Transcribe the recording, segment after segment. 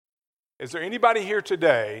Is there anybody here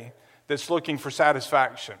today that's looking for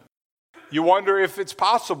satisfaction? You wonder if it's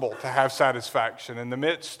possible to have satisfaction in the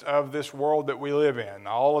midst of this world that we live in.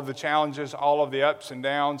 All of the challenges, all of the ups and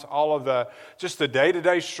downs, all of just the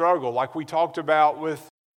day-to-day struggle, like we talked about with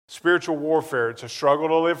spiritual warfare. It's a struggle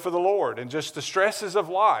to live for the Lord and just the stresses of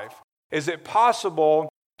life. Is it possible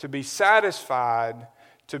to be satisfied,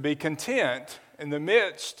 to be content in the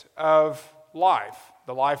midst of life,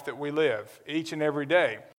 the life that we live each and every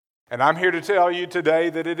day? And I'm here to tell you today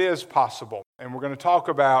that it is possible. And we're going to talk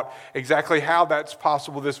about exactly how that's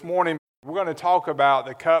possible this morning. We're going to talk about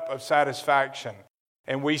the cup of satisfaction.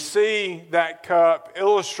 And we see that cup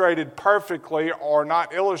illustrated perfectly, or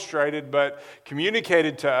not illustrated, but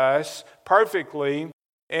communicated to us perfectly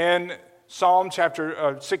in Psalm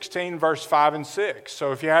chapter 16, verse 5 and 6.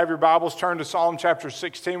 So if you have your Bibles, turn to Psalm chapter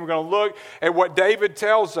 16. We're going to look at what David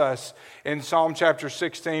tells us in Psalm chapter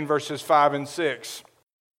 16, verses 5 and 6.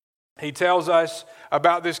 He tells us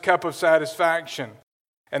about this cup of satisfaction.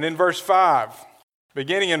 And in verse 5,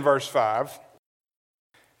 beginning in verse 5,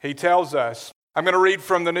 he tells us, I'm going to read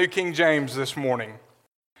from the New King James this morning.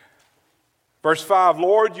 Verse 5,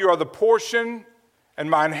 Lord, you are the portion and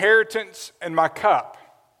my inheritance and my cup.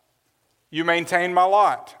 You maintain my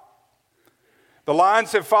lot. The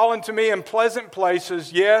lines have fallen to me in pleasant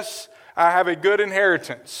places. Yes, I have a good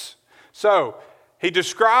inheritance. So, he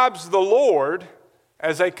describes the Lord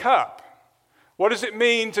as a cup. What does it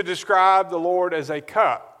mean to describe the Lord as a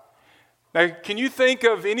cup? Now, can you think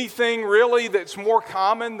of anything really that's more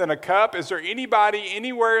common than a cup? Is there anybody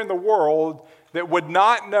anywhere in the world that would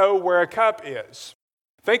not know where a cup is?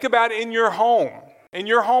 Think about in your home. In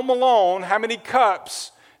your home alone, how many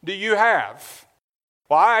cups do you have?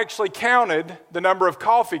 Well, I actually counted the number of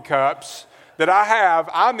coffee cups that I have.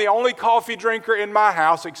 I'm the only coffee drinker in my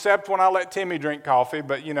house, except when I let Timmy drink coffee,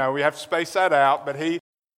 but we have to space that out.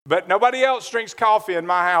 But nobody else drinks coffee in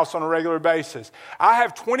my house on a regular basis. I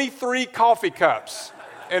have 23 coffee cups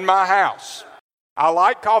in my house. I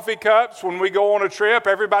like coffee cups. When we go on a trip,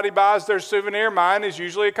 everybody buys their souvenir. Mine is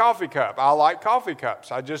usually a coffee cup. I like coffee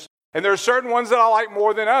cups. And there are certain ones that I like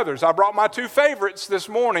more than others. I brought my two favorites this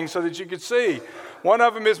morning so that you could see. One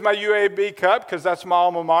of them is my UAB cup because that's my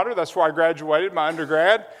alma mater. That's where I graduated, my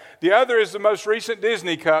undergrad. The other is the most recent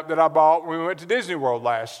Disney cup that I bought when we went to Disney World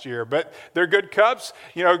last year. But they're good cups.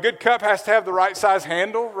 A good cup has to have the right size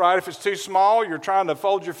handle, right? If it's too small, you're trying to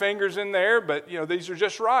fold your fingers in there. But, these are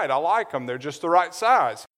just right. I like them. They're just the right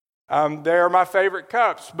size. They are my favorite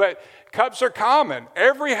cups. But cups are common.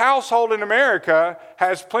 Every household in America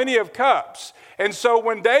has plenty of cups. And so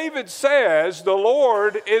when David says, the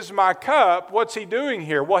Lord is my cup, what's he doing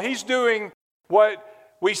here? Well, he's doing what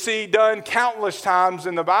we see done countless times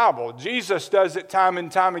in the Bible. Jesus does it time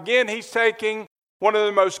and time again. He's taking one of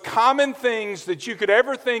the most common things that you could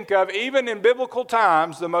ever think of, even in biblical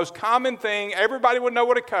times, the most common thing, everybody would know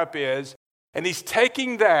what a cup is, and he's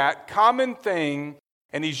taking that common thing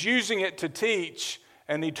and he's using it to teach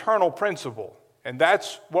an eternal principle. And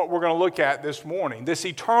that's what we're going to look at this morning, this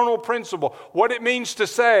eternal principle, what it means to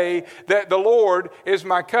say that the Lord is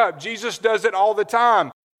my cup. Jesus does it all the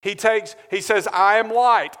time. He says, I am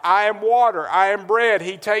light, I am water, I am bread.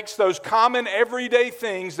 He takes those common everyday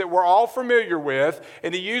things that we're all familiar with,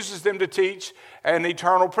 and he uses them to teach an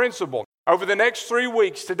eternal principle. Over the next 3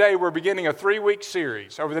 weeks, today we're beginning a 3-week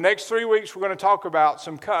series. Over the next 3 weeks, we're going to talk about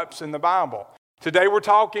some cups in the Bible. Today we're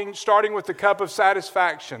starting with the cup of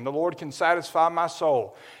satisfaction. The Lord can satisfy my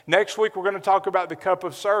soul. Next week, we're going to talk about the cup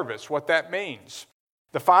of service, what that means.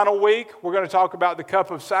 The final week, we're going to talk about the cup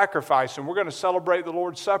of sacrifice, and we're going to celebrate the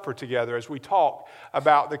Lord's Supper together as we talk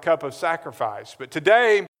about the cup of sacrifice. But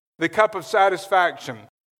today, the cup of satisfaction.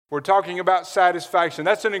 We're talking about satisfaction.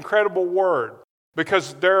 That's an incredible word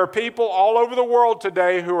because there are people all over the world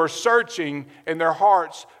today who are searching in their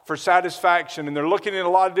hearts for satisfaction, and they're looking in a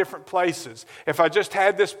lot of different places. If I just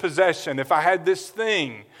had this possession, if I had this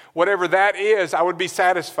thing, whatever that is, I would be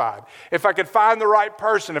satisfied. If I could find the right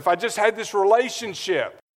person, if I just had this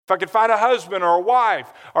relationship, if I could find a husband or a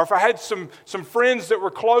wife, or if I had some friends that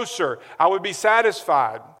were closer, I would be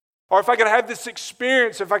satisfied. Or if I could have this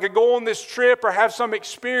experience, if I could go on this trip or have some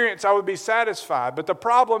experience, I would be satisfied. But the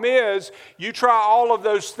problem is, you try all of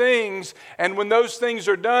those things, and when those things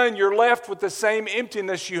are done, you're left with the same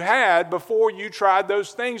emptiness you had before you tried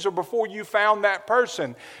those things or before you found that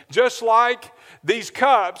person. Just like these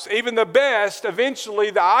cups, even the best, eventually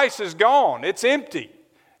the ice is gone. It's empty.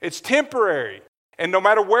 It's temporary. And no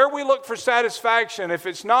matter where we look for satisfaction, if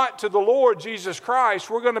it's not to the Lord Jesus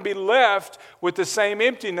Christ, we're going to be left with the same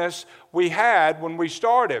emptiness we had when we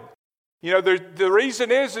started. You know, the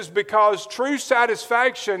reason is because true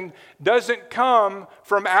satisfaction doesn't come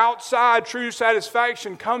from outside. True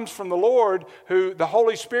satisfaction comes from the Lord, the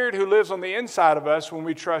Holy Spirit who lives on the inside of us when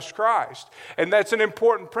we trust Christ. And that's an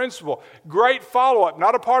important principle. Great follow-up,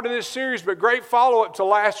 not a part of this series, but great follow-up to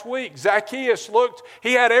last week. Zacchaeus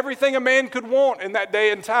he had everything a man could want in that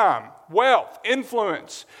day and time. Wealth,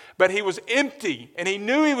 influence, but he was empty, and he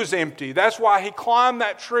knew he was empty. That's why he climbed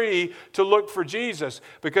that tree to look for Jesus,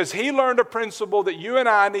 because he learned a principle that you and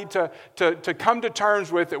I need to come to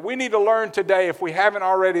terms with, that we need to learn today if we haven't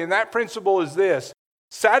already, and that principle is this: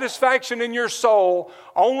 satisfaction in your soul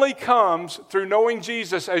only comes through knowing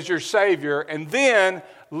Jesus as your Savior and then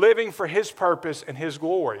living for His purpose and His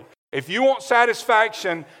glory. If you want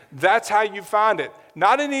satisfaction, that's how you find it.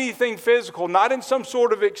 Not in anything physical, not in some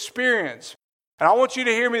sort of experience. And I want you to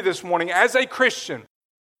hear me this morning. As a Christian,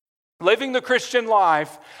 living the Christian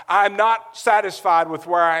life, I'm not satisfied with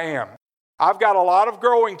where I am. I've got a lot of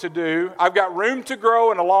growing to do. I've got room to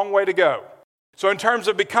grow and a long way to go. So in terms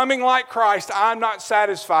of becoming like Christ, I'm not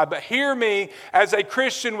satisfied. But hear me, as a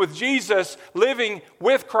Christian with Jesus, living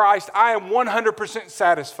with Christ, I am 100%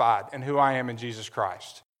 satisfied in who I am in Jesus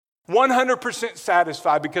Christ. 100%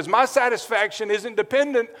 satisfied, because my satisfaction isn't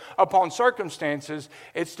dependent upon circumstances.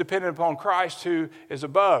 It's dependent upon Christ, who is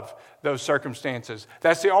above those circumstances.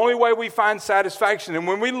 That's the only way we find satisfaction. And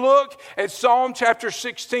when we look at Psalm chapter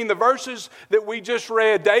 16, the verses that we just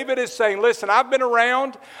read, David is saying, listen, I've been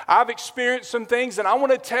around, I've experienced some things, and I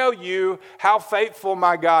want to tell you how faithful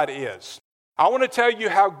my God is. I want to tell you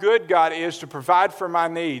how good God is to provide for my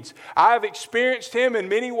needs. I have experienced Him in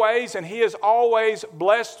many ways, and He has always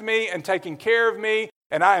blessed me and taken care of me,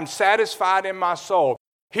 and I am satisfied in my soul.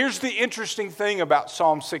 Here's the interesting thing about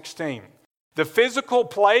Psalm 16. The physical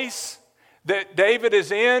place that David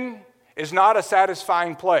is in is not a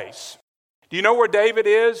satisfying place. Do you know where David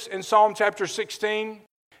is in Psalm chapter 16?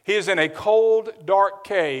 He is in a cold, dark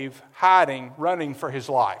cave, hiding, running for his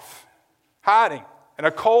life. Hiding in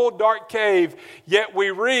a cold, dark cave, yet we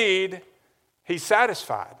read, he's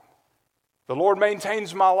satisfied. The Lord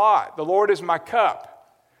maintains my lot. The Lord is my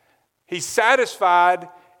cup. He's satisfied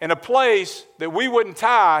in a place that we wouldn't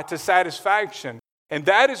tie to satisfaction. And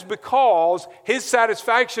that is because his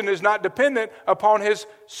satisfaction is not dependent upon his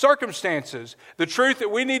circumstances. The truth that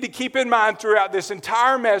we need to keep in mind throughout this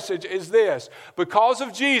entire message is this: because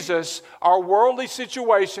of Jesus, our worldly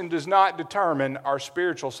situation does not determine our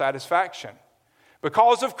spiritual satisfaction.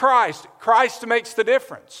 Because of Christ, Christ makes the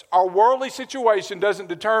difference. Our worldly situation doesn't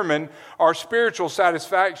determine our spiritual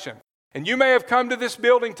satisfaction. And you may have come to this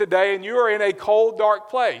building today and you are in a cold, dark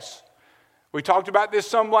place. We talked about this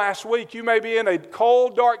some last week. You may be in a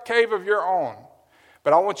cold, dark cave of your own.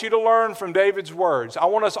 But I want you to learn from David's words. I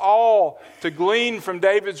want us all to glean from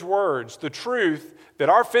David's words the truth that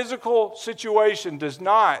our physical situation does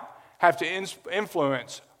not have to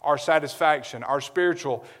influence our satisfaction, our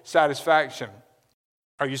spiritual satisfaction.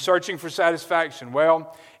 Are you searching for satisfaction?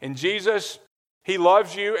 Well, in Jesus, He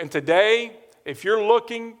loves you. And today, if you're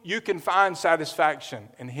looking, you can find satisfaction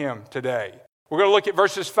in Him today. We're going to look at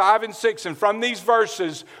verses 5 and 6. And from these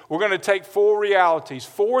verses, we're going to take 4 realities,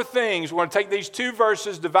 4 things. We're going to take these 2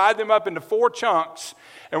 verses, divide them up into 4 chunks.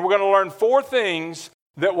 And we're going to learn 4 things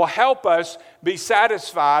that will help us be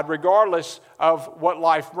satisfied regardless of what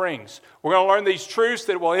life brings. We're going to learn these truths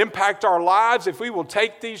that will impact our lives. If we will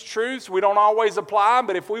take these truths, we don't always apply them,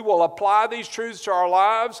 but if we will apply these truths to our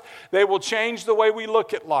lives, they will change the way we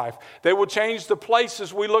look at life. They will change the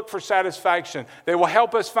places we look for satisfaction. They will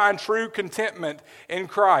help us find true contentment in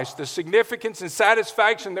Christ. The significance and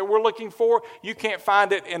satisfaction that we're looking for, you can't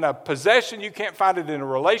find it in a possession. You can't find it in a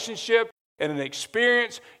relationship, in an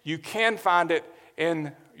experience. You can find it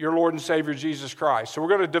in your Lord and Savior Jesus Christ. So we're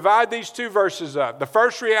going to divide these 2 verses up. The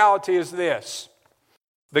first reality is this: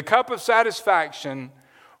 the cup of satisfaction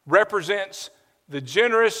represents the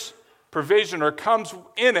generous provision, or comes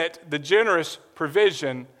in it the generous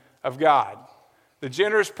provision of God. The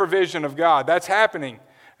generous provision of God. That's happening.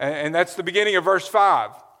 And that's the beginning of verse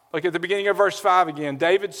 5. Look at the beginning of verse 5 again.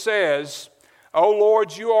 David says, "O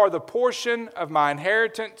Lord, you are the portion of my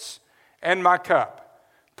inheritance and my cup."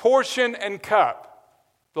 Portion and cup.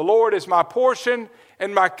 The Lord is my portion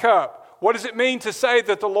and my cup. What does it mean to say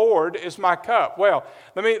that the Lord is my cup? Well,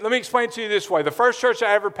 let me explain it to you this way. The first church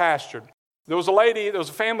I ever pastored, there was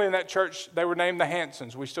a family in that church. They were named the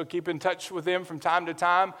Hansons. We still keep in touch with them from time to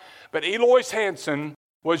time. But Eloise Hanson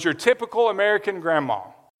was your typical American grandma.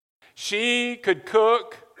 She could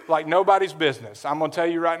cook like nobody's business. I'm going to tell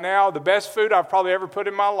you right now, the best food I've probably ever put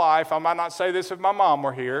in my life. I might not say this if my mom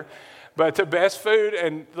were here. But the best food,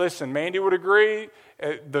 and listen, Mandy would agree,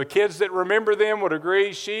 the kids that remember them would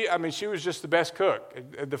agree, she was just the best cook.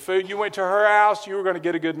 The food, you went to her house, you were going to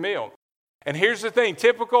get a good meal. And here's the thing,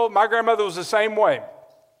 my grandmother was the same way.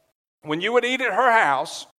 When you would eat at her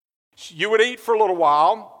house, you would eat for a little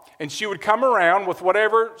while, and she would come around with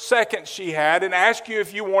whatever seconds she had and ask you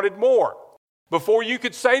if you wanted more. Before you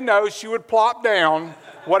could say no, she would plop down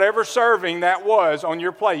whatever serving that was on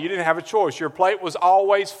your plate. You didn't have a choice. Your plate was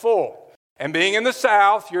always full. And being in the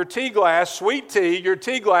South, your tea glass, sweet tea, your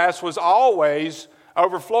tea glass was always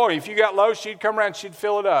overflowing. If you got low, she'd come around and she'd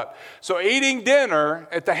fill it up. So eating dinner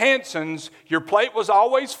at the Hansons, your plate was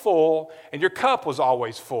always full and your cup was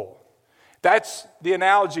always full. That's the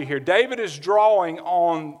analogy here. David is drawing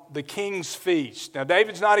on the king's feast. Now,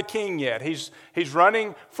 David's not a king yet. He's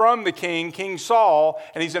running from the king, King Saul,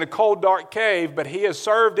 and he's in a cold, dark cave, but he has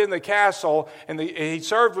served in the castle, and he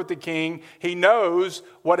served with the king. He knows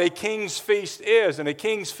what a king's feast is. And a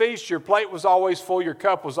king's feast, your plate was always full, your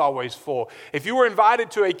cup was always full. If you were invited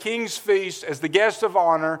to a king's feast as the guest of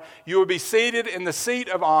honor, you would be seated in the seat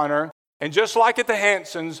of honor. And just like at the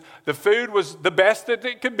Hansons, the food was the best that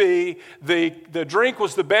it could be, the drink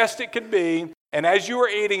was the best it could be, and as you were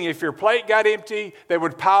eating, if your plate got empty, they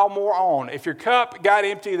would pile more on. If your cup got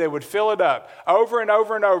empty, they would fill it up over and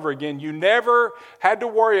over and over again. You never had to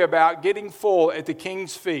worry about getting full at the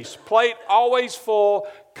king's feast. Plate always full,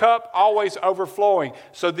 cup always overflowing.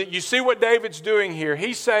 So that you see what David's doing here.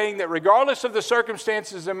 He's saying that regardless of the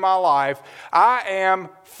circumstances in my life, I am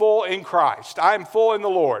full in Christ. I am full in the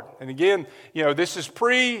Lord. And again, this is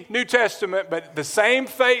pre-New Testament, but the same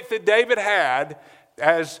faith that David had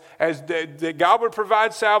that God would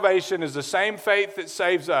provide salvation is the same faith that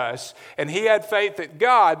saves us. And he had faith that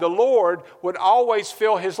God, the Lord, would always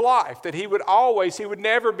fill his life, that he would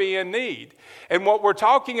never be in need. And what we're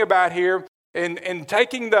talking about here, in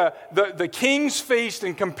taking the king's feast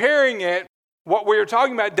and comparing it, what we're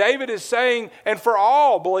talking about, David is saying, and for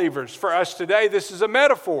all believers, for us today, this is a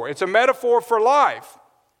metaphor. It's a metaphor for life.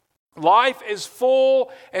 Life is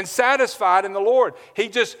full and satisfied in the Lord. He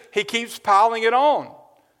keeps piling it on.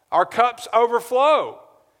 Our cups overflow.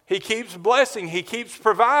 He keeps blessing. He keeps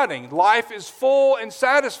providing. Life is full and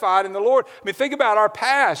satisfied in the Lord. Think about our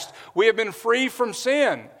past. We have been free from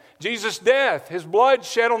sin. Jesus' death, his blood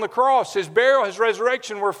shed on the cross, his burial, his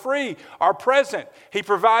resurrection, we're free. Our present, he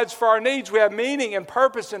provides for our needs. We have meaning and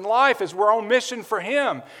purpose in life as we're on mission for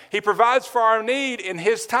him. He provides for our need in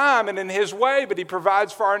his time and in his way, but he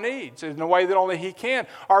provides for our needs in a way that only he can.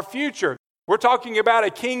 Our future, we're talking about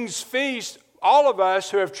a king's feast. All of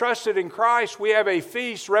us who have trusted in Christ, we have a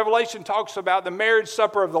feast. Revelation talks about the marriage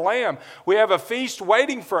supper of the Lamb. We have a feast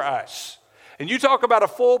waiting for us. And you talk about a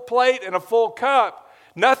full plate and a full cup.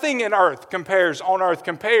 Nothing on earth compares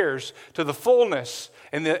to the fullness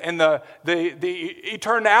and the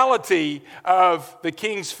eternality of the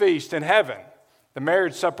King's feast in heaven, the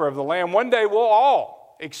marriage supper of the Lamb. One day we'll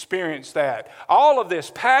all experience that. All of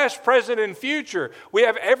this, past, present, and future, we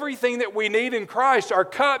have everything that we need in Christ. Our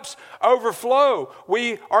cups overflow.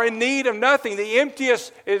 We are in need of nothing. The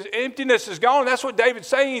emptiness is gone. That's what David's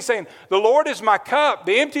saying. He's saying, the Lord is my cup.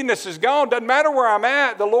 The emptiness is gone. Doesn't matter where I'm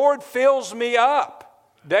at. The Lord fills me up.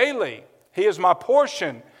 Daily, he is my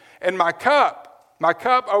portion and my cup. My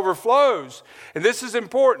cup overflows. And this is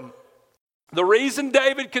important. The reason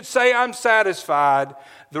David could say, I'm satisfied,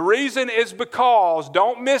 the reason is because,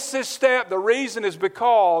 don't miss this step, the reason is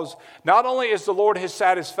because not only is the Lord his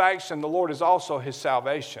satisfaction, the Lord is also his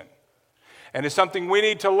salvation. And it's something we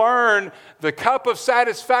need to learn. The cup of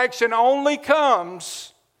satisfaction only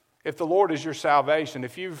comes if the Lord is your salvation,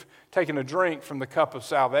 if you've taken a drink from the cup of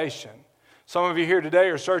salvation. Some of you here today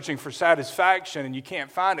are searching for satisfaction and you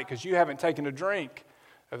can't find it because you haven't taken a drink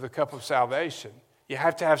of the cup of salvation. You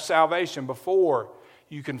have to have salvation before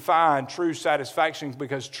you can find true satisfaction,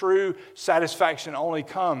 because true satisfaction only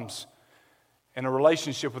comes in a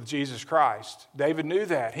relationship with Jesus Christ. David knew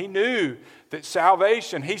that. He knew that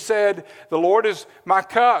salvation, he said, the Lord is my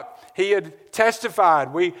cup. He had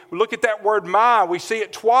testified. We look at that word my, we see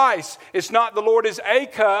it twice. It's not the Lord is a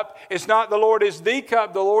cup. It's not the Lord is the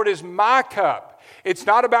cup. The Lord is my cup. It's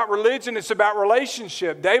not about religion. It's about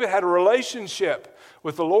relationship. David had a relationship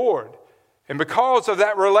with the Lord. And because of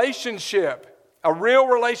that relationship, a real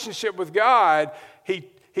relationship with God,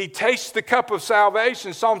 he tastes the cup of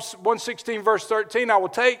salvation. Psalm 116 verse 13, I will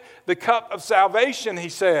take the cup of salvation, he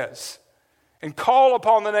says, and call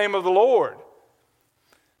upon the name of the Lord.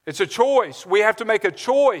 It's a choice. We have to make a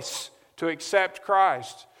choice to accept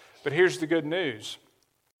Christ. But here's the good news.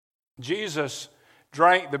 Jesus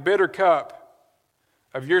drank the bitter cup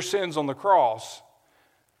of your sins on the cross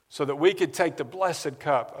so that we could take the blessed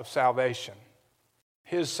cup of salvation,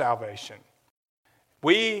 His salvation.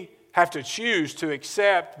 We have to choose to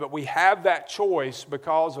accept, but we have that choice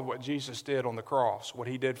because of what Jesus did on the cross, what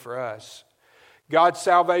He did for us. God's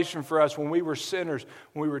salvation for us when we were sinners,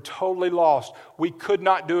 when we were totally lost. We could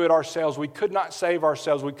not do it ourselves. We could not save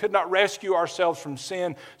ourselves. We could not rescue ourselves from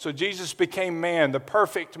sin. So Jesus became man, the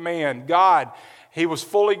perfect man, God. He was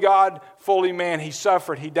fully God, fully man. He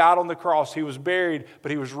suffered. He died on the cross. He was buried,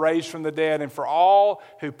 but He was raised from the dead. And for all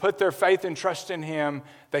who put their faith and trust in Him,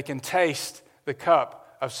 they can taste the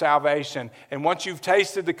cup of salvation. And once you've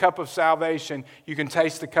tasted the cup of salvation, you can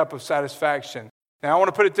taste the cup of satisfaction. Now, I want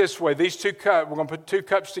to put it this way. These two cups, we're going to put two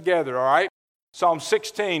cups together, all right? Psalm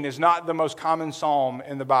 16 is not the most common psalm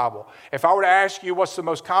in the Bible. If I were to ask you what's the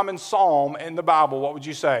most common psalm in the Bible, what would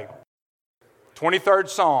you say? 23rd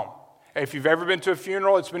Psalm. If you've ever been to a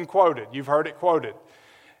funeral, it's been quoted. You've heard it quoted.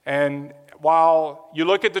 And while you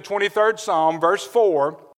look at the 23rd Psalm, verse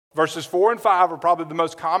 4, verses 4 and 5 are probably the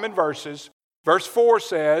most common verses. Verse 4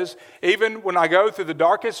 says, even when I go through the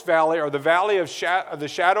darkest valley or the valley of the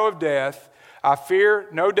shadow of death, I fear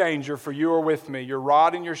no danger, for you are with me. Your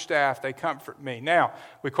rod and your staff, they comfort me. Now,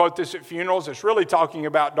 we quote this at funerals. It's really talking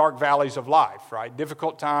about dark valleys of life, right?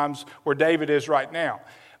 Difficult times where David is right now.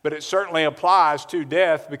 But it certainly applies to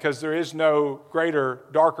death because there is no greater,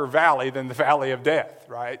 darker valley than the valley of death,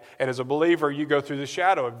 right? And as a believer, you go through the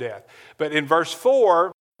shadow of death. But in verse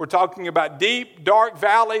 4, we're talking about deep, dark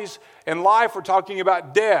valleys in life. We're talking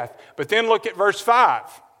about death. But then look at verse 5.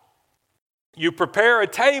 You prepare a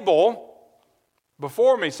table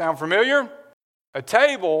before me. Sound familiar? A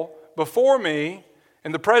table before me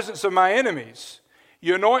in the presence of my enemies.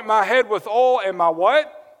 You anoint my head with oil, and my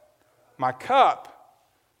what? My cup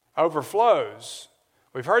overflows.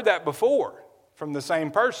 We've heard that before from the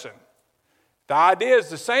same person. The idea is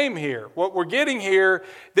the same here. What we're getting here,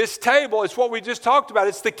 this table, is what we just talked about.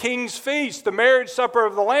 It's the King's feast, the marriage supper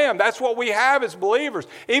of the Lamb. That's what we have as believers,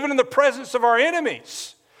 even in the presence of our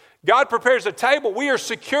enemies. God prepares a table. We are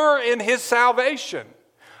secure in His salvation.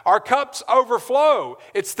 Our cups overflow.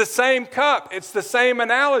 It's the same cup. It's the same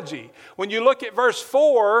analogy. When you look at verse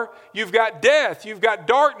 4, you've got death, you've got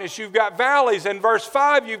darkness, you've got valleys. In verse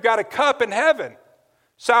 5, you've got a cup in heaven.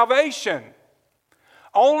 Salvation.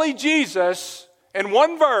 Only Jesus, in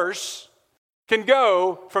one verse, can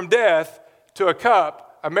go from death to a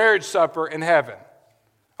cup, a marriage supper in heaven.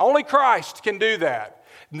 Only Christ can do that.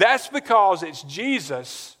 That's because it's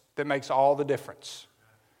Jesus that makes all the difference.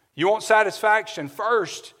 You want satisfaction,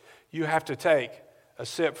 first you have to take a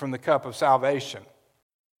sip from the cup of salvation.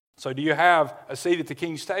 So do you have a seat at the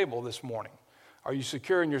King's table this morning? Are you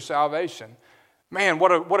secure in your salvation? Man,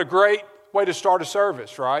 what a great way to start a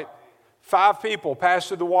service, right? 5 people passed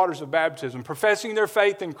through the waters of baptism, professing their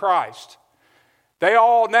faith in Christ. They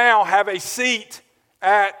all now have a seat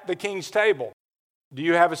at the King's table. Do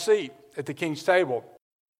you have a seat at the King's table?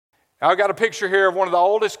 I've got a picture here of one of the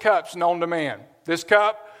oldest cups known to man. This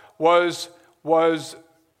cup was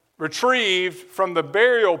retrieved from the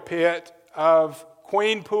burial pit of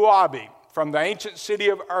Queen Puabi from the ancient city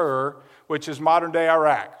of Ur, which is modern-day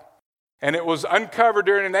Iraq. And it was uncovered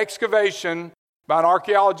during an excavation by an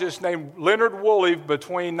archaeologist named Leonard Wooley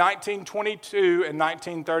between 1922 and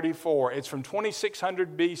 1934. It's from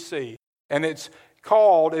 2600 BC, and it's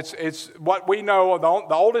what we know,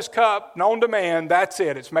 the oldest cup known to man. That's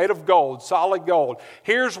it. It's made of gold, solid gold.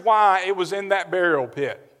 Here's why it was in that burial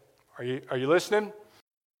pit. Are you listening?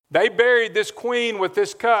 They buried this queen with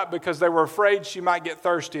this cup because they were afraid she might get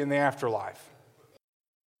thirsty in the afterlife.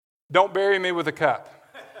 Don't bury me with a cup.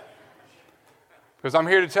 Because I'm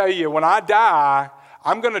here to tell you, when I die,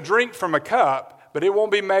 I'm going to drink from a cup, but it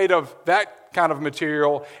won't be made of that kind of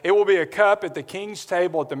material. It will be a cup at the King's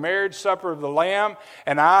table at the marriage supper of the Lamb,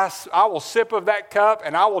 and I will sip of that cup,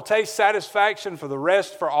 and I will taste satisfaction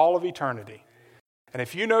for all of eternity. And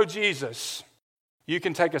if you know Jesus, you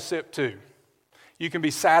can take a sip too. You can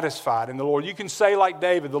be satisfied in the Lord. You can say like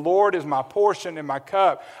David, the Lord is my portion and my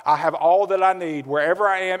cup. I have all that I need. Wherever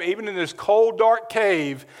I am, even in this cold, dark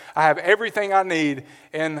cave, I have everything I need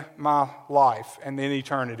in my life and in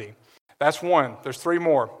eternity. That's one. There's 3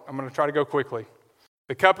 more. I'm going to try to go quickly.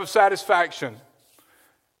 The cup of satisfaction.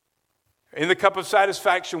 In the cup of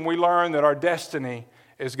satisfaction, we learn that our destiny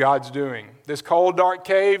is God's doing. This cold, dark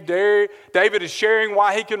cave, David is sharing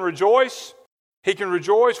why he can rejoice. He can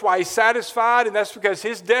rejoice while he's satisfied, and that's because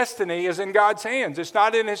his destiny is in God's hands. It's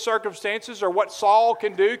not in his circumstances or what Saul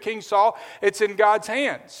can do, King Saul. It's in God's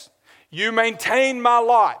hands. You maintain my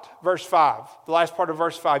lot, verse 5, the last part of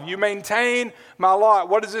verse 5. You maintain my lot.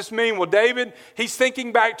 What does this mean? Well, David, he's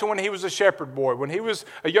thinking back to when he was a shepherd boy. When he was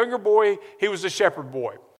a younger boy, he was a shepherd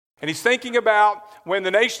boy. And he's thinking about when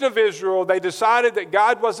the nation of Israel, they decided that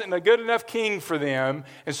God wasn't a good enough king for them.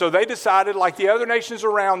 And so they decided, like the other nations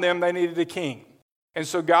around them, they needed a king. And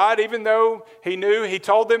so God, even though he knew, he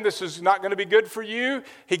told them this is not going to be good for you,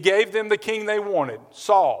 he gave them the king they wanted.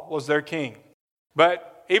 Saul was their king.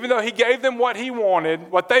 But even though he gave them what they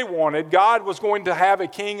wanted, God was going to have a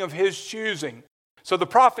king of his choosing. So the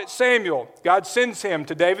prophet Samuel, God sends him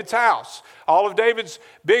to David's house. All of David's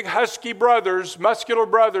big husky brothers, muscular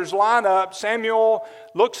brothers line up. Samuel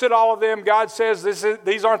looks at all of them. God says,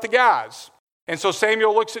 these aren't the guys. And so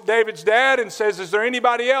Samuel looks at David's dad and says, is there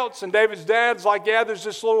anybody else? And David's dad's like, yeah, there's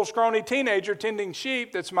this little scrawny teenager tending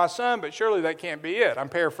sheep. That's my son, but surely that can't be it. I'm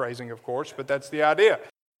paraphrasing, of course, but that's the idea.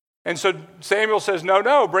 And so Samuel says,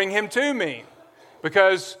 no, bring him to me.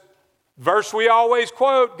 Because verse we always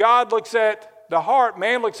quote, God looks at the heart.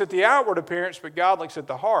 Man looks at the outward appearance, but God looks at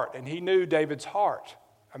the heart. And he knew David's heart,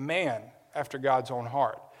 a man after God's own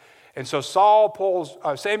heart. And so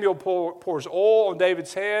Samuel pours oil on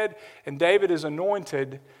David's head, and David is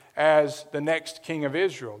anointed as the next king of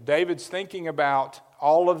Israel. David's thinking about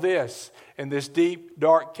all of this in this deep,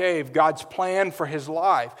 dark cave, God's plan for his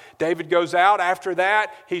life. David goes out after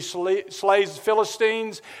that. He slays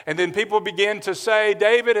Philistines, and then people begin to say,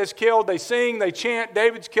 David has killed. They sing, they chant,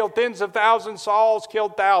 David's killed tens of thousands, Saul's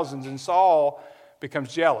killed thousands, and Saul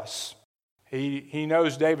becomes jealous. He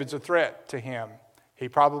knows David's a threat to him. He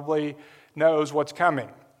probably knows what's coming.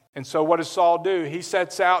 And so what does Saul do? He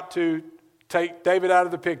sets out to take David out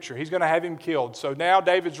of the picture. He's going to have him killed. So now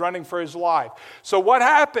David's running for his life. So what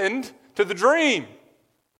happened to the dream?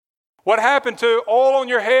 What happened to oil on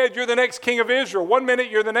your head? You're the next king of Israel. 1 minute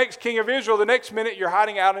you're the next king of Israel. The next minute you're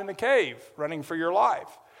hiding out in the cave, running for your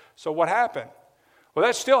life. So what happened? Well,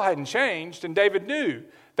 that still hadn't changed, and David knew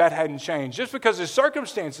that hadn't changed. Just because his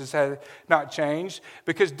circumstances had not changed,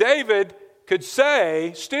 because David could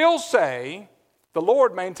still say, the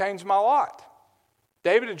Lord maintains my lot.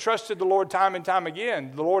 David had trusted the Lord time and time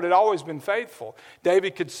again. The Lord had always been faithful.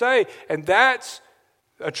 David could say, and that's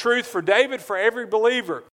a truth for David, for every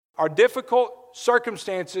believer. Our difficult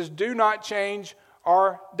circumstances do not change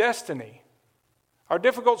our destiny. Our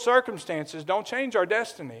difficult circumstances don't change our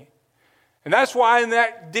destiny. And that's why in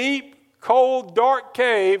that deep, cold, dark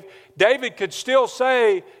cave, David could still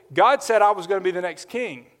say, God said I was going to be the next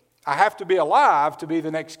king. I have to be alive to be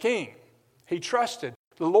the next king. He trusted.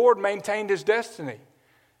 The Lord maintained his destiny.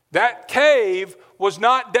 That cave was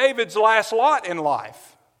not David's last lot in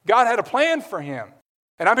life. God had a plan for him.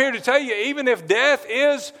 And I'm here to tell you, even if death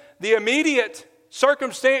is the immediate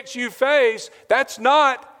circumstance you face, that's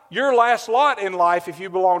not your last lot in life if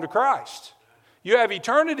you belong to Christ. You have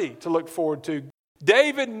eternity to look forward to.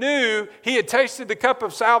 David knew he had tasted the cup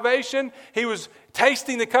of salvation. He was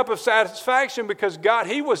tasting the cup of satisfaction because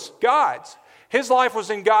he was God's. His life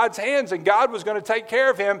was in God's hands, and God was going to take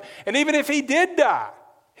care of him. And even if he did die,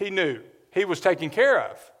 he knew he was taken care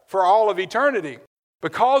of for all of eternity.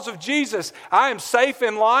 Because of Jesus, I am safe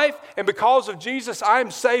in life, and because of Jesus, I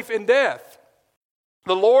am safe in death.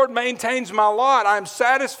 The Lord maintains my lot. I am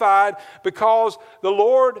satisfied because the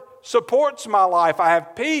Lord supports my life. I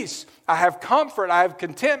have peace. I have comfort. I have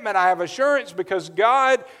contentment. I have assurance because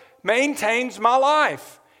God maintains my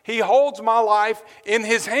life. He holds my life in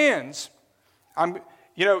his hands.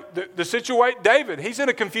 David, he's in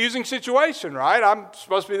a confusing situation, right? I'm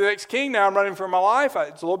supposed to be the next king. Now I'm running for my life.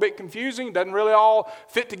 It's a little bit confusing. It doesn't really all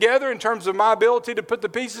fit together in terms of my ability to put the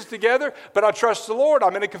pieces together, but I trust the Lord.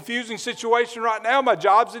 I'm in a confusing situation right now. My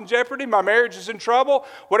job's in jeopardy. My marriage is in trouble,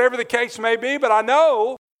 whatever the case may be, but I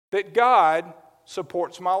know that God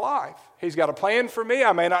supports my life. He's got a plan for me.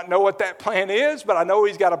 I may not know what that plan is, but I know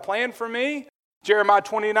he's got a plan for me. Jeremiah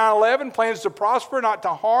 29:11, plans to prosper, not to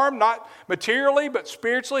harm, not materially, but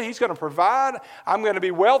spiritually. He's going to provide. I'm going to be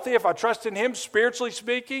wealthy if I trust in him, spiritually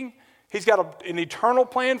speaking. He's got an eternal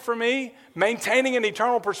plan for me, maintaining an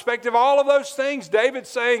eternal perspective. All of those things, David's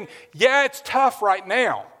saying, yeah, it's tough right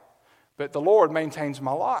now, but the Lord maintains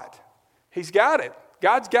my lot. He's got it.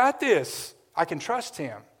 God's got this. I can trust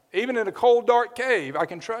him. Even in a cold, dark cave, I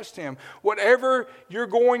can trust him. Whatever you're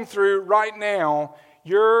going through right now,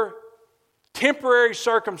 your temporary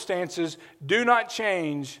circumstances do not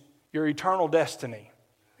change your eternal destiny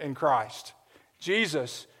in Christ.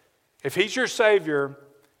 Jesus, if he's your Savior,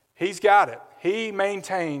 he's got it. He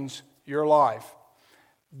maintains your life.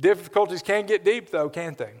 Difficulties can get deep, though,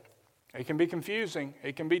 can't they? It can be confusing.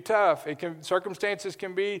 It can be tough. Circumstances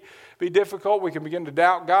can be difficult. We can begin to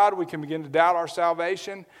doubt God. We can begin to doubt our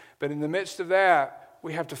salvation. But in the midst of that,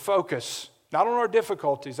 we have to focus, not on our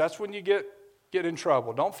difficulties. That's when you get in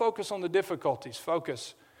trouble. Don't focus on the difficulties.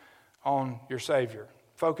 Focus on your Savior.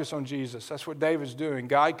 Focus on Jesus. That's what David's doing.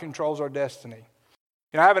 God controls our destiny.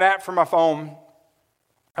 I have an app for my phone. I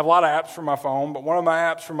have a lot of apps for my phone, but one of my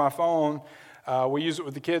apps for my phone, we use it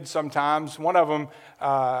with the kids sometimes. One of them,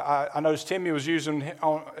 I noticed Timmy was using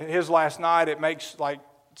on his last night. It makes like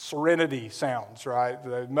serenity sounds,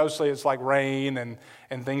 right? Mostly it's like rain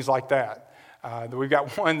and things like that. We've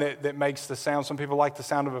got one that makes the sound. Some people like the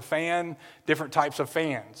sound of a fan, different types of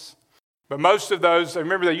fans. But most of those,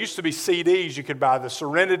 remember there used to be CDs you could buy, the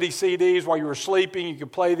Serenity CDs. While you were sleeping, you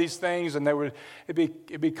could play these things and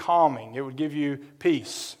it'd be calming. It would give you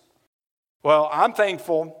peace. Well, I'm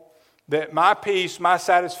thankful that my peace, my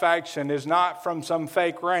satisfaction is not from some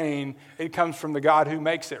fake rain. It comes from the God who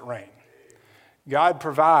makes it rain. God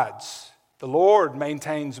provides. The Lord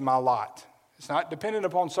maintains my lot. It's not dependent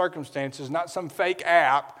upon circumstances, not some fake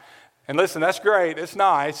app. And listen, that's great. It's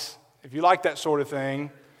nice if you like that sort of thing.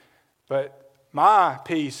 But my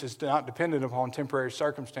peace is not dependent upon temporary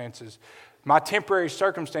circumstances. My temporary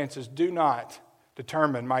circumstances do not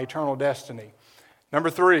determine my eternal destiny. Number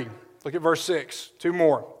 3, look at verse 6. 2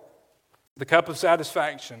 more. The cup of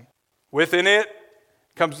satisfaction. Within it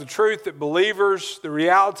comes the truth that believers, the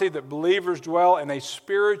reality that believers dwell in a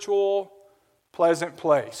spiritual, pleasant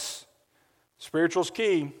place. Spiritual's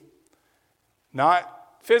key.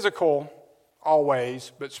 Not physical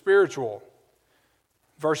always, but spiritual.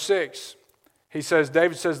 Verse 6,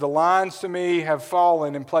 David says, the lines to me have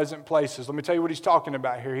fallen in pleasant places. Let me tell you what he's talking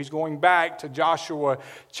about here. He's going back to Joshua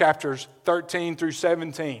chapters 13 through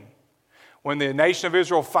 17. When the nation of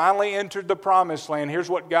Israel finally entered the promised land,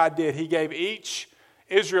 here's what God did. He gave each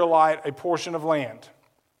Israelite a portion of land,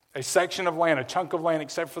 a section of land, a chunk of land,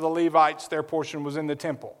 except for the Levites, their portion was in the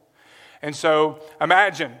temple. And so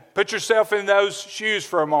imagine, put yourself in those shoes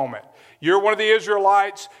for a moment. You're one of the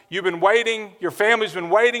Israelites. You've been waiting. Your family's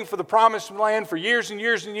been waiting for the promised land for years and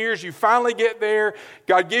years and years. You finally get there.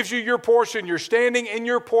 God gives you your portion. You're standing in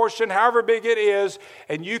your portion, however big it is,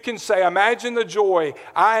 and you can say, imagine the joy.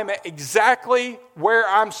 I am exactly where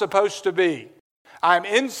I'm supposed to be. I'm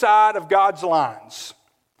inside of God's lines.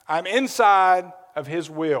 I'm inside of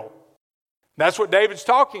His will. That's what David's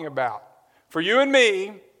talking about. For you and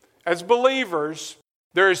me, as believers,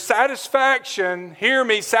 there is satisfaction, hear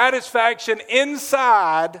me, satisfaction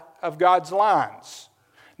inside of God's lines.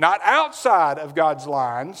 Not outside of God's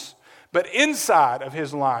lines, but inside of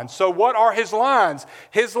His lines. So what are His lines?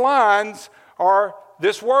 His lines are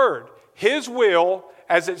this word, His will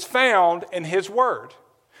as it's found in His word.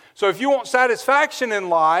 So if you want satisfaction in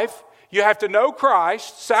life, you have to know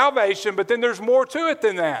Christ, salvation, but then there's more to it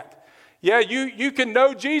than that. Yeah, you can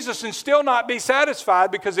know Jesus and still not be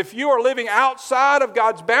satisfied, because if you are living outside of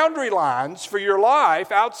God's boundary lines for your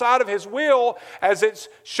life, outside of His will as it's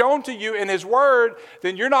shown to you in His Word,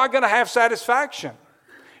 then you're not going to have satisfaction.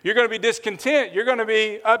 You're going to be discontent. You're going to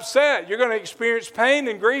be upset. You're going to experience pain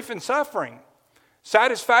and grief and suffering.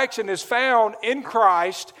 Satisfaction is found in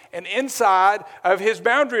Christ and inside of His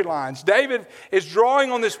boundary lines. David is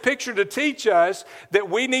drawing on this picture to teach us that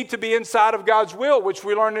we need to be inside of God's will, which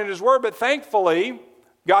we learn in His Word. But thankfully,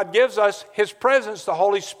 God gives us His presence, the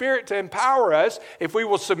Holy Spirit, to empower us. If we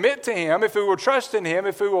will submit to Him, if we will trust in Him,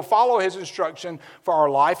 if we will follow His instruction for our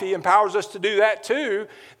life, He empowers us to do that too.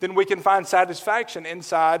 Then we can find satisfaction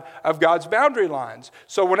inside of God's boundary lines.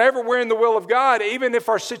 So whenever we're in the will of God, even if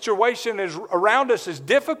our situation around us is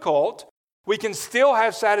difficult, we can still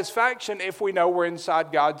have satisfaction if we know we're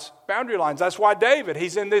inside God's boundary lines. That's why David,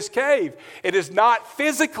 he's in this cave. It is not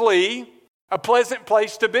physically a pleasant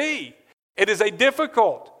place to be. It is a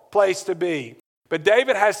difficult place to be. But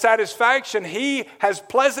David has satisfaction. He has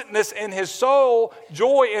pleasantness in his soul,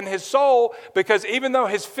 joy in his soul, because even though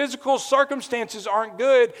his physical circumstances aren't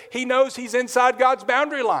good, he knows he's inside God's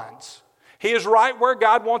boundary lines. He is right where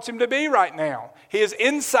God wants him to be right now. He is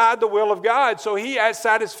inside the will of God, so he has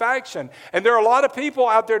satisfaction. And there are a lot of people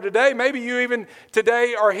out there today, maybe you even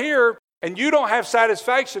today are here, and you don't have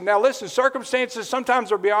satisfaction. Now listen, circumstances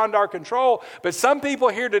sometimes are beyond our control, but some people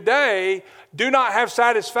here today do not have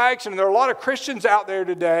satisfaction. And there are a lot of Christians out there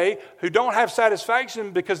today who don't have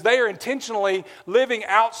satisfaction because they are intentionally living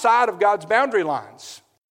outside of God's boundary lines.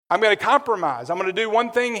 I'm going to compromise. I'm going to do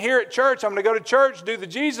one thing here at church. I'm going to go to church, do the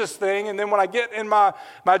Jesus thing, and then when I get in my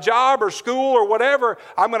job or school or whatever,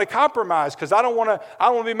 I'm going to compromise because I don't want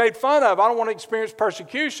to be made fun of. I don't want to experience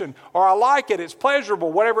persecution, or I like it. It's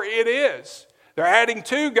pleasurable, whatever it is. They're adding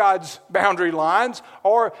to God's boundary lines,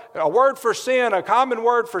 or a word for sin, a common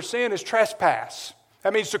word for sin is trespass.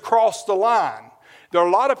 That means to cross the line. There are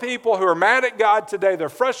a lot of people who are mad at God today. They're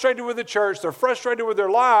frustrated with the church. They're frustrated with their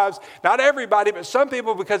lives. Not everybody, but some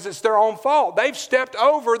people, because it's their own fault. They've stepped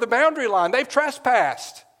over the boundary line. They've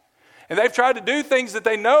trespassed. And they've tried to do things that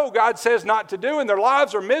they know God says not to do, and their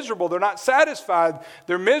lives are miserable. They're not satisfied.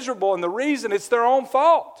 They're miserable, and the reason, it's their own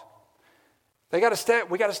fault. We got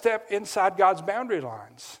to step inside God's boundary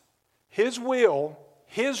lines. His will,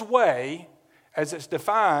 His way, as it's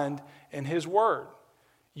defined in His Word.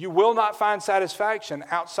 You will not find satisfaction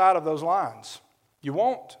outside of those lines. You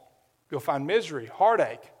won't. You'll find misery,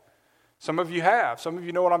 heartache. Some of you have. Some of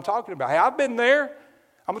you know what I'm talking about. Hey, I've been there.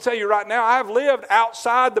 I'm going to tell you right now, I've lived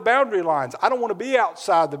outside the boundary lines. I don't want to be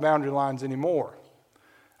outside the boundary lines anymore.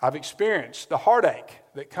 I've experienced the heartache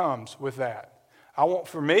that comes with that. I want,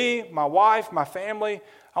 for me, my wife, my family,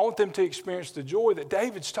 I want them to experience the joy that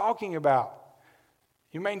David's talking about.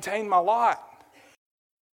 You maintain my lot.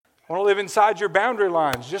 I want to live inside your boundary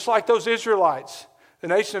lines, just like those Israelites, the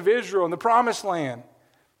nation of Israel in the promised land.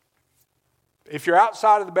 If you're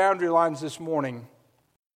outside of the boundary lines this morning,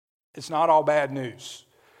 it's not all bad news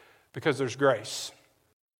because there's grace.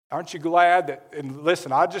 Aren't you glad that, and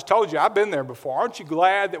listen, I just told you, I've been there before. Aren't you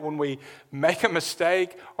glad that when we make a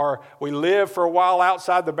mistake or we live for a while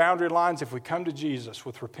outside the boundary lines, if we come to Jesus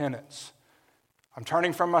with repentance, I'm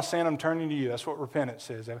turning from my sin, I'm turning to you. That's what repentance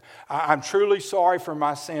is. I'm truly sorry for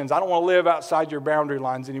my sins. I don't want to live outside your boundary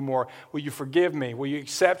lines anymore. Will you forgive me? Will you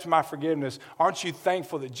accept my forgiveness? Aren't you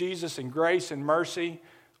thankful that Jesus in grace and mercy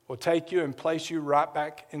will take you and place you right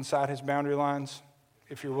back inside His boundary lines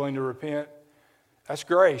if you're willing to repent? That's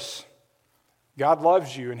grace. God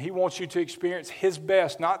loves you, and He wants you to experience His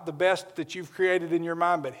best, not the best that you've created in your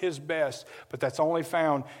mind, but His best. But that's only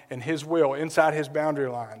found in His will, inside His boundary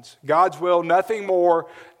lines. God's will, nothing more,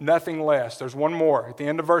 nothing less. There's one more at the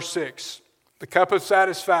end of verse 6. The cup of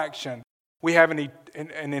satisfaction. We have an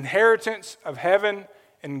inheritance of heaven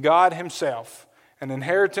in God Himself. An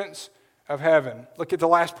inheritance of heaven. Look at the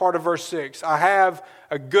last part of verse 6. I have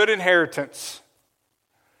a good inheritance.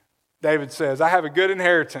 David says, I have a good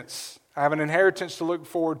inheritance. I have an inheritance to look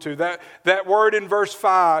forward to. That word in verse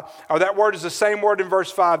 5, or that word is the same word in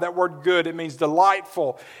verse 5. That word good, it means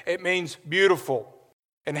delightful. It means beautiful.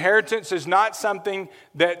 Inheritance is not something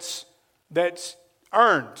that's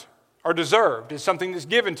earned or deserved. It's something that's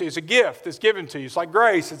given to you. It's a gift that's given to you. It's like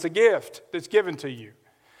grace. It's a gift that's given to you.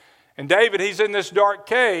 And David, he's in this dark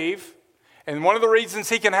cave. And one of the reasons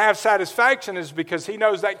he can have satisfaction is because he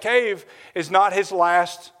knows that cave is not his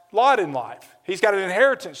last lot in life. He's got an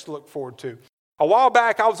inheritance to look forward to. A while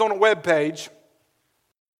back, I was on a web page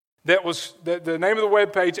that was, the name of the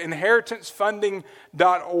web page,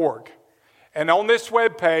 inheritancefunding.org. And on this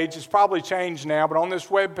web page, it's probably changed now, but on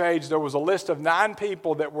this web page, there was a list of 9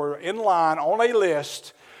 people that were in line on a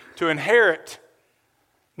list to inherit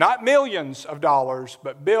not millions of dollars,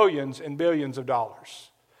 but billions and billions of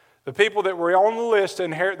dollars. The people that were on the list to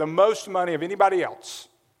inherit the most money of anybody else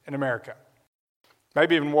in America.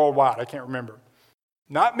 Maybe even worldwide, I can't remember.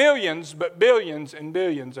 Not millions, but billions and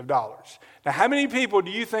billions of dollars. Now, how many people do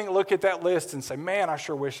you think look at that list and say, man, I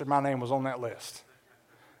sure wish that my name was on that list?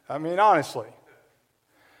 I mean, honestly.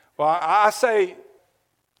 Well, I say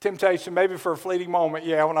temptation, maybe for a fleeting moment,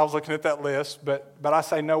 yeah, when I was looking at that list, but I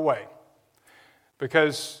say no way.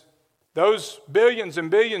 Because those billions and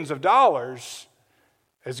billions of dollars,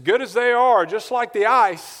 as good as they are, just like the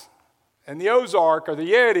ice and the Ozark or the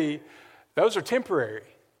Yeti, those are temporary.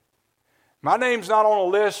 My name's not on a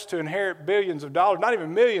list to inherit billions of dollars, not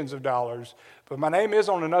even millions of dollars, but my name is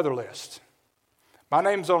on another list. My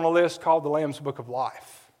name's on a list called the Lamb's Book of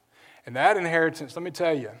Life. And that inheritance, let me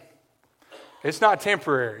tell you, it's not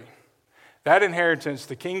temporary. That inheritance,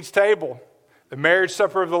 the King's table, the marriage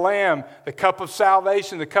supper of the Lamb, the cup of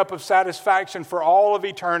salvation, the cup of satisfaction for all of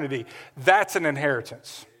eternity, that's an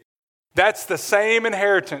inheritance. That's the same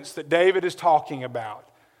inheritance that David is talking about.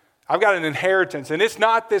 I've got an inheritance, and it's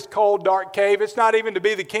not this cold, dark cave. It's not even to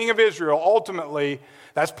be the king of Israel. Ultimately,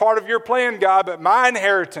 that's part of your plan, God, but my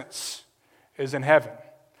inheritance is in heaven.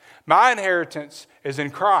 My inheritance is in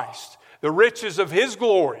Christ, the riches of His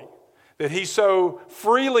glory that He so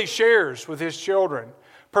freely shares with His children.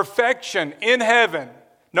 Perfection in heaven.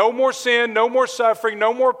 No more sin, no more suffering,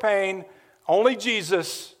 no more pain. Only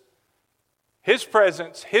Jesus, His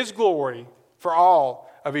presence, His glory for all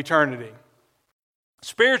of eternity.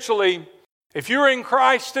 Spiritually, if you're in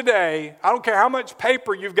Christ today, I don't care how much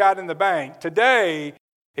paper you've got in the bank, today,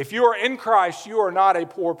 if you are in Christ, you are not a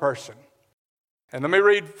poor person. And let me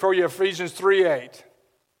read for you Ephesians 3:8.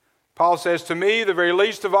 Paul says, to me, the very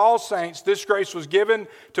least of all saints, this grace was given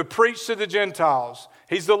to preach to the Gentiles.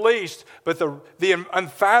 He's the least, but the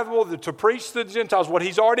unfathomable, to preach to the Gentiles, what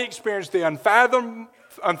he's already experienced, the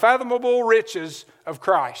unfathomable riches of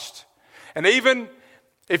Christ. And even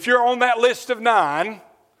if you're on that list of 9,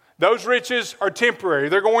 those riches are temporary.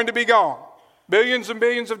 They're going to be gone. Billions and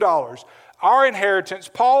billions of dollars. Our inheritance,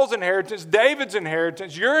 Paul's inheritance, David's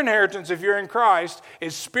inheritance, your inheritance if you're in Christ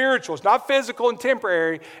is spiritual. It's not physical and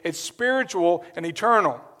temporary. It's spiritual and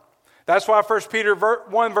eternal. That's why 1 Peter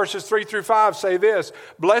 1 verses 3 through 5 say this: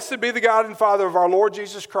 Blessed be the God and Father of our Lord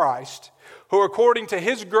Jesus Christ, who according to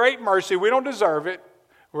His great mercy, we don't deserve it.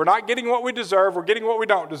 We're not getting what we deserve. We're getting what we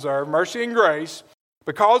don't deserve, mercy and grace.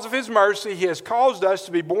 Because of His mercy, He has caused us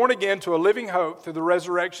to be born again to a living hope through the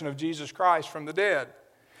resurrection of Jesus Christ from the dead,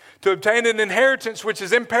 to obtain an inheritance which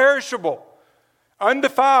is imperishable,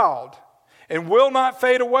 undefiled, and will not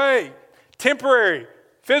fade away. Temporary,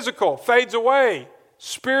 physical, fades away.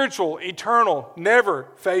 Spiritual, eternal, never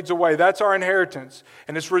fades away. That's our inheritance.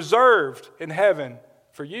 And it's reserved in heaven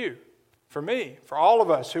for you, for me, for all of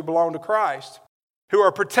us who belong to Christ, who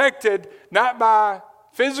are protected not by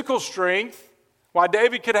physical strength. While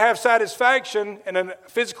David could have satisfaction in a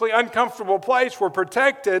physically uncomfortable place, we're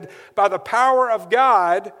protected by the power of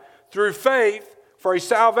God through faith for a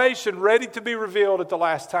salvation ready to be revealed at the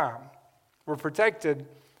last time. We're protected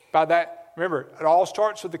by that. Remember, it all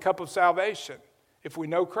starts with the cup of salvation. If we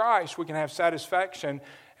know Christ, we can have satisfaction,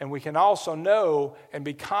 and we can also know and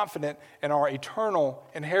be confident in our eternal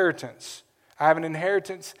inheritance. I have an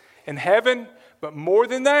inheritance in heaven, but more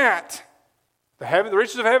than that, the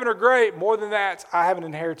riches of heaven are great. More than that, I have an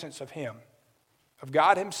inheritance of Him, of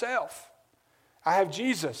God Himself. I have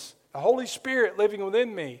Jesus, the Holy Spirit living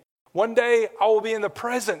within me. One day, I will be in the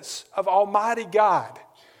presence of Almighty God,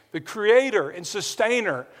 the creator and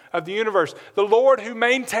sustainer of the universe, the Lord who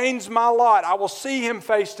maintains my lot. I will see Him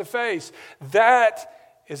face to face.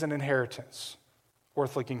 That is an inheritance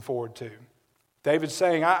worth looking forward to. David's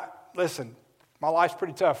saying, listen, my life's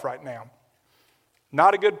pretty tough right now.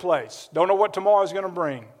 Not a good place. Don't know what tomorrow's going to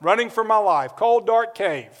bring. Running for my life. Cold, dark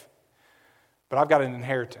cave. But I've got an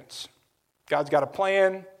inheritance. God's got a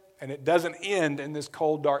plan, and it doesn't end in this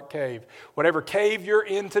cold, dark cave. Whatever cave you're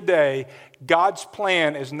in today, God's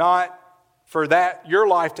plan is not for your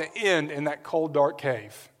life to end in that cold, dark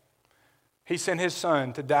cave. He sent His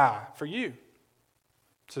Son to die for you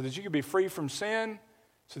so that you could be free from sin,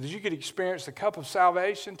 so that you could experience the cup of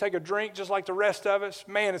salvation, take a drink just like the rest of us.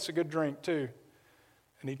 Man, it's a good drink too.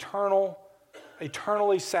 An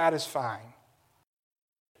eternally satisfying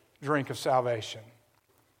drink of salvation.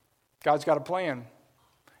 God's got a plan.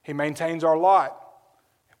 He maintains our lot.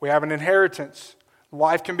 We have an inheritance.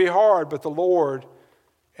 Life can be hard, but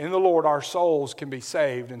in the Lord, our souls can be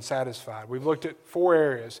saved and satisfied. We've looked at 4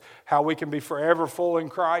 areas. How we can be forever full in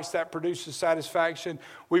Christ. That produces satisfaction.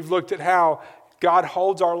 We've looked at how God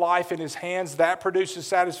holds our life in His hands. That produces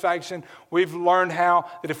satisfaction. We've learned how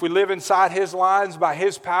that if we live inside His lines by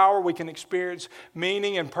His power, we can experience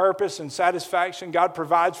meaning and purpose and satisfaction. God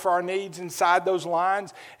provides for our needs inside those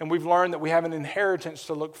lines. And we've learned that we have an inheritance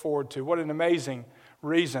to look forward to. What an amazing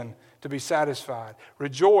reason to be satisfied.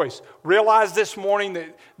 Rejoice. Realize this morning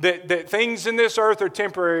that things in this earth are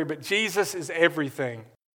temporary, but Jesus is everything.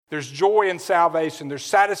 There's joy in salvation. There's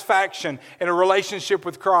satisfaction in a relationship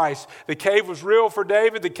with Christ. The cave was real for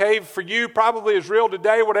David. The cave for you probably is real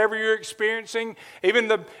today, whatever you're experiencing. Even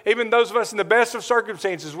those of us in the best of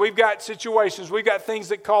circumstances, we've got situations, we've got things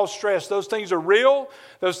that cause stress. Those things are real.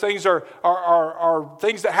 Those things are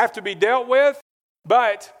things that have to be dealt with.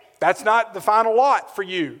 But that's not the final lot for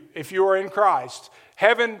you if you are in Christ.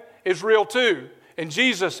 Heaven is real too. And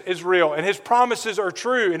Jesus is real, and His promises are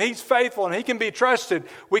true, and He's faithful, and He can be trusted.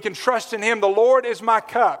 We can trust in Him. The Lord is my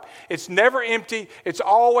cup. It's never empty. It's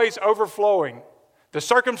always overflowing. The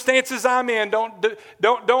circumstances I'm in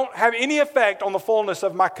don't have any effect on the fullness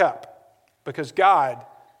of my cup, because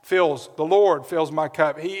the Lord fills my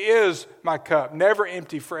cup. He is my cup, never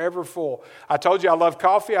empty, forever full. I told you I love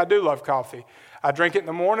coffee. I do love coffee. I drink it in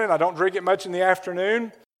the morning. I don't drink it much in the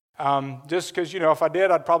afternoon, just because, if I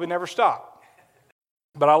did, I'd probably never stop.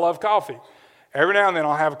 But I love coffee. Every now and then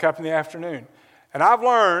I'll have a cup in the afternoon. And I've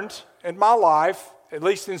learned in my life, at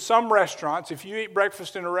least in some restaurants, if you eat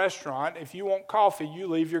breakfast in a restaurant, if you want coffee, you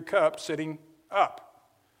leave your cup sitting up.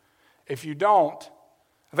 If you don't,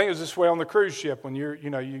 I think it was this way on the cruise ship when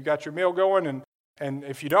you got your meal going, and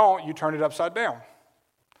if you don't, you turn it upside down.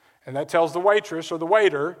 And that tells the waitress or the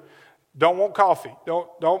waiter, don't want coffee.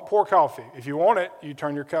 Don't pour coffee. If you want it, you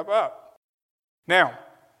turn your cup up. Now,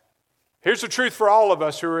 here's the truth for all of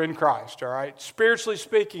us who are in Christ, all right? Spiritually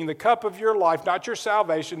speaking, the cup of your life, not your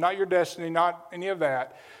salvation, not your destiny, not any of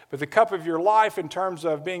that, but the cup of your life in terms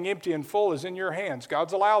of being empty and full is in your hands.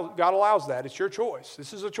 God allows that. It's your choice.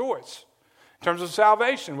 This is a choice. In terms of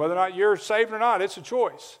salvation, whether or not you're saved or not, it's a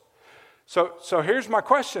choice. So here's my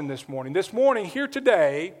question this morning. This morning, here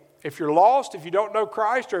today, if you're lost, if you don't know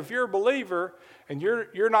Christ, or if you're a believer and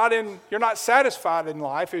you're not satisfied in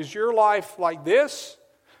life, is your life like this,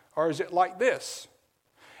 or is it like this?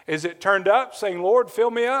 Is it turned up, saying, Lord,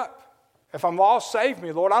 fill me up? If I'm lost, save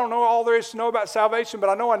me. Lord, I don't know all there is to know about salvation, but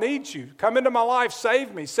I know I need you. Come into my life,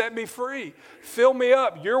 save me, set me free. Fill me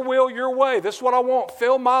up, your will, your way. This is what I want.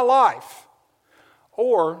 Fill my life.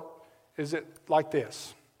 Or is it like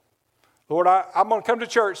this? Lord, I'm going to come to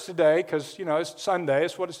church today because, it's Sunday.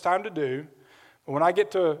 It's what it's time to do. But when I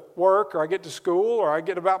get to work or I get to school or I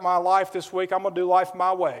get about my life this week, I'm going to do life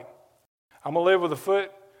my way. I'm going to live with a foot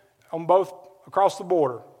on both, across the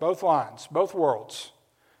border, both lines, both worlds.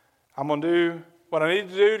 I'm going to do what I need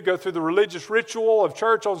to do to go through the religious ritual of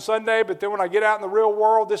church on Sunday, but then when I get out in the real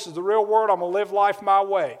world, this is the real world, I'm going to live life my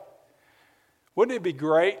way. Wouldn't it be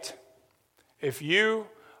great if you,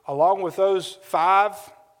 along with those 5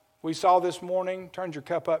 we saw this morning, turned your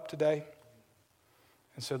cup up today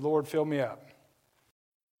and said, Lord, fill me up?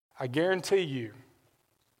 I guarantee you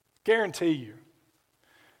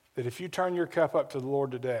that if you turn your cup up to the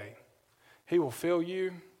Lord today, He will fill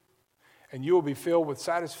you, and you will be filled with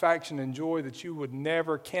satisfaction and joy that you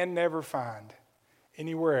can never find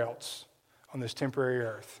anywhere else on this temporary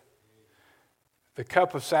earth. The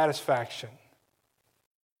cup of satisfaction.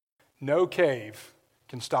 No cave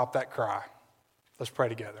can stop that cry. Let's pray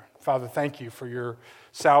together. Father, thank you for your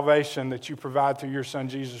salvation that you provide through your Son,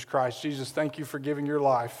 Jesus Christ. Jesus, thank you for giving your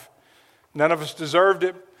life. None of us deserved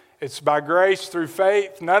it. It's by grace through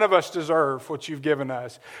faith. None of us deserve what you've given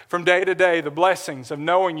us. From day to day, the blessings of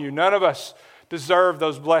knowing you, none of us deserve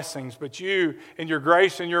those blessings, but you, in your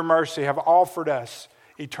grace and your mercy, have offered us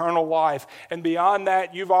eternal life. And beyond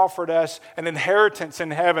that, you've offered us an inheritance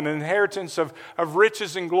in heaven, an inheritance of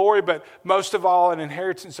riches and glory, but most of all, an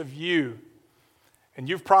inheritance of you. And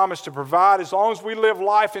you've promised to provide. As long as we live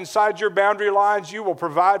life inside your boundary lines, you will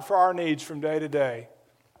provide for our needs from day to day.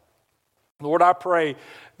 Lord, I pray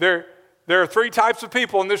there are 3 types of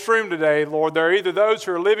people in this room today, Lord. There are either those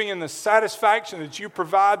who are living in the satisfaction that you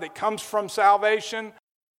provide that comes from salvation.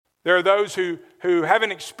 There are those who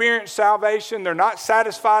haven't experienced salvation. They're not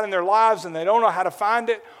satisfied in their lives and they don't know how to find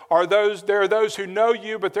it. Or there are those who know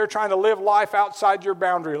you, but they're trying to live life outside your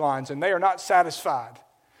boundary lines and they are not satisfied.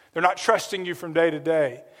 They're not trusting you from day to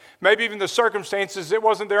day. Maybe even the circumstances, it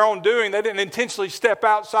wasn't their own doing. They didn't intentionally step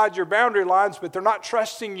outside your boundary lines, but they're not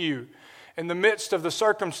trusting you in the midst of the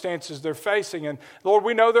circumstances they're facing. And Lord,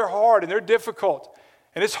 we know they're hard and they're difficult.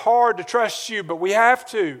 And it's hard to trust you, but we have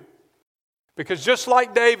to. Because just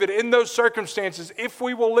like David, in those circumstances, if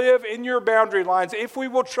we will live in your boundary lines, if we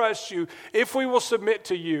will trust you, if we will submit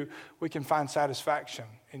to you, we can find satisfaction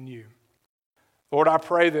in you. Lord, I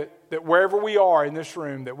pray that wherever we are in this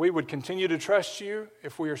room, that we would continue to trust you.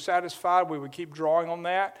 If we are satisfied, we would keep drawing on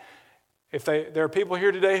that. If there are people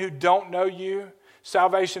here today who don't know you,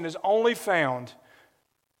 salvation is only found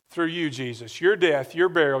through you, Jesus. Your death, your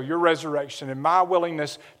burial, your resurrection, and my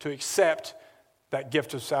willingness to accept that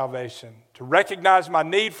gift of salvation, to recognize my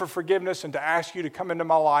need for forgiveness and to ask you to come into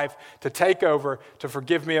my life, to take over, to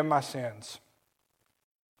forgive me of my sins.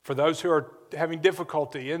 For those who are having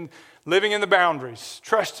difficulty in living in the boundaries,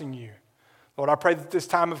 trusting you, Lord, I pray that this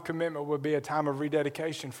time of commitment would be a time of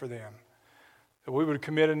rededication for them. That we would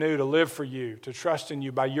commit anew to live for you, to trust in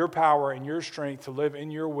you by your power and your strength, to live in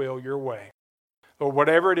your will, your way. Lord,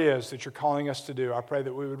 whatever it is that you're calling us to do, I pray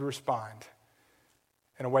that we would respond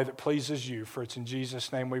in a way that pleases you. For it's in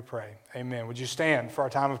Jesus' name we pray. Amen. Would you stand for our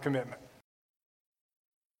time of commitment?